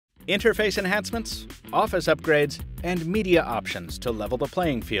interface enhancements, office upgrades, and media options to level the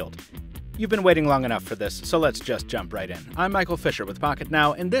playing field. You've been waiting long enough for this, so let's just jump right in. I'm Michael Fisher with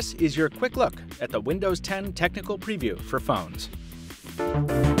Pocketnow, and this is your quick look at the Windows 10 technical preview for phones.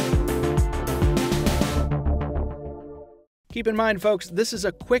 Keep in mind, folks, this is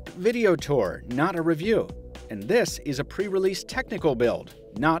a quick video tour, not a review. And this is a pre-release technical build,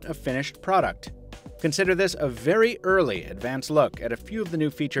 not a finished product. Consider this a very early advanced look at a few of the new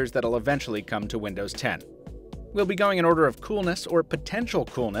features that'll eventually come to Windows 10. We'll be going in order of coolness or potential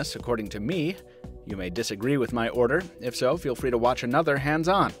coolness, according to me. You may disagree with my order. If so, feel free to watch another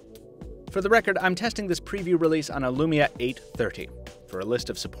hands-on. For the record, I'm testing this preview release on a Lumia 830. For a list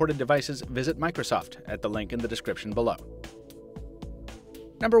of supported devices, visit Microsoft at the link in the description below.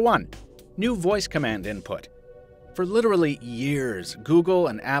 Number 1. New voice command input. For literally years, Google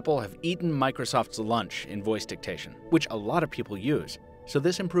and Apple have eaten Microsoft's lunch in voice dictation, which a lot of people use, so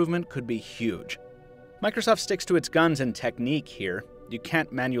this improvement could be huge. Microsoft sticks to its guns in technique here. You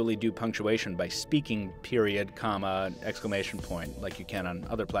can't manually do punctuation by speaking period, comma, exclamation point like you can on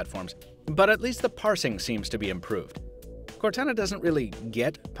other platforms, but at least the parsing seems to be improved. Cortana doesn't really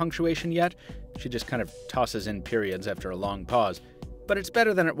get punctuation yet. She just kind of tosses in periods after a long pause. But it's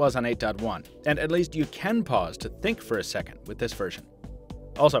better than it was on 8.1, and at least you can pause to think for a second with this version.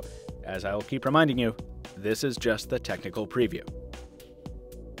 Also, as I'll keep reminding you, this is just the technical preview.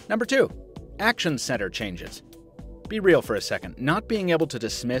 Number 2. Action Center changes. Be real for a second, not being able to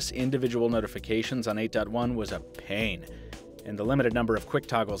dismiss individual notifications on 8.1 was a pain, and the limited number of quick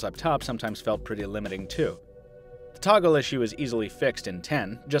toggles up top sometimes felt pretty limiting too. The toggle issue is easily fixed in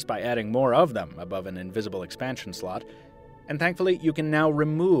 10, just by adding more of them above an invisible expansion slot, and thankfully, you can now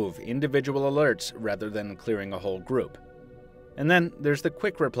remove individual alerts rather than clearing a whole group. And then there's the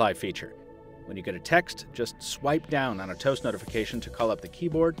quick reply feature. When you get a text, just swipe down on a toast notification to call up the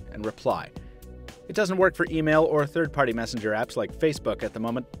keyboard and reply. It doesn't work for email or third-party messenger apps like Facebook at the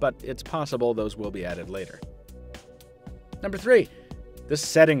moment, but it's possible those will be added later. Number 3, the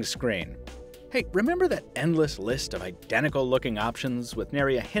settings screen. Hey, remember that endless list of identical-looking options with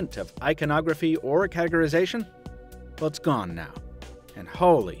nary a hint of iconography or categorization? Well, it's gone now. And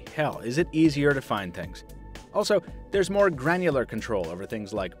holy hell, is it easier to find things. Also, there's more granular control over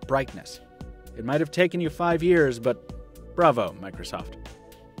things like brightness. It might have taken you 5 years, but bravo, Microsoft.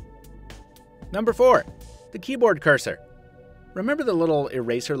 Number 4, the keyboard cursor. Remember the little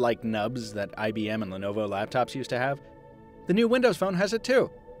eraser-like nubs that IBM and Lenovo laptops used to have? The new Windows Phone has it too.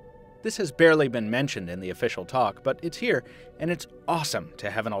 This has barely been mentioned in the official talk, but it's here, and it's awesome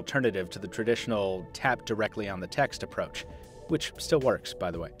to have an alternative to the traditional tap directly on the text approach, which still works, by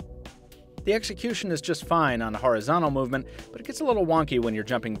the way. The execution is just fine on horizontal movement, but it gets a little wonky when you're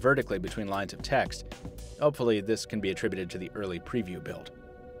jumping vertically between lines of text. Hopefully, this can be attributed to the early preview build.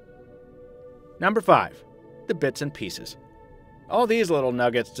 Number 5, the bits and pieces. All these little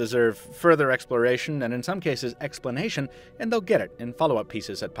nuggets deserve further exploration and in some cases explanation, and they'll get it in follow-up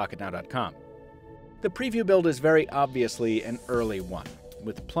pieces at Pocketnow.com. The preview build is very obviously an early one,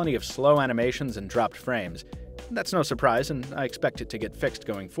 with plenty of slow animations and dropped frames. That's no surprise, and I expect it to get fixed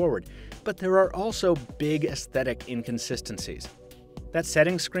going forward, but there are also big aesthetic inconsistencies. That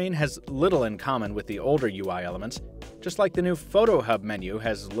settings screen has little in common with the older UI elements, just like the new Photo Hub menu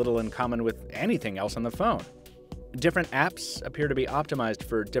has little in common with anything else on the phone. Different apps appear to be optimized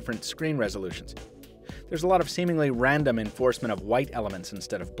for different screen resolutions. There's a lot of seemingly random enforcement of white elements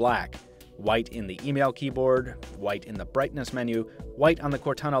instead of black. White in the email keyboard, white in the brightness menu, white on the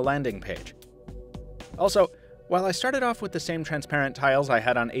Cortana landing page. Also, while I started off with the same transparent tiles I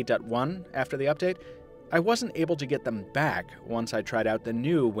had on 8.1 after the update, I wasn't able to get them back once I tried out the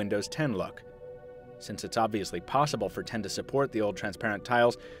new Windows 10 look. Since it's obviously possible for 10 to support the old transparent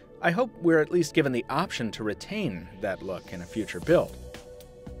tiles, I hope we're at least given the option to retain that look in a future build.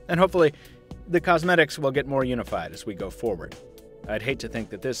 And hopefully, the cosmetics will get more unified as we go forward. I'd hate to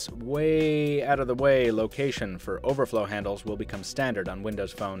think that this way out-of-the-way location for overflow handles will become standard on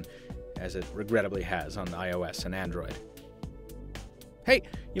Windows Phone, as it regrettably has on iOS and Android. Hey,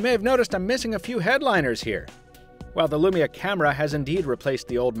 you may have noticed I'm missing a few headliners here. While the Lumia camera has indeed replaced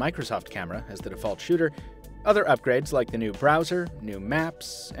the old Microsoft camera as the default shooter, other upgrades like the new browser, new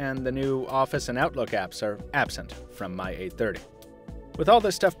maps, and the new Office and Outlook apps are absent from my 830. With all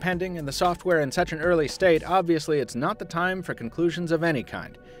this stuff pending and the software in such an early state, obviously it's not the time for conclusions of any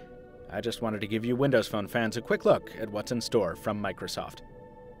kind. I just wanted to give you Windows Phone fans a quick look at what's in store from Microsoft.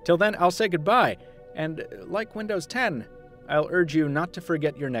 Till then, I'll say goodbye, and like Windows 10, I'll urge you not to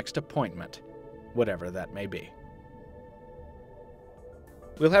forget your next appointment, whatever that may be.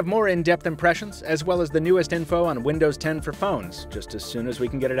 We'll have more in-depth impressions, as well as the newest info on Windows 10 for phones, just as soon as we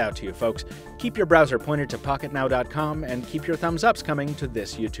can get it out to you, folks. Keep your browser pointed to Pocketnow.com, and keep your thumbs ups coming to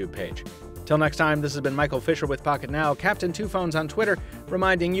this YouTube page. Till next time, this has been Michael Fisher with Pocketnow, Captain Two Phones on Twitter,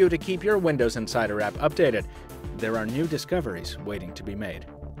 reminding you to keep your Windows Insider app updated. There are new discoveries waiting to be made.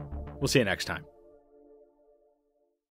 We'll see you next time.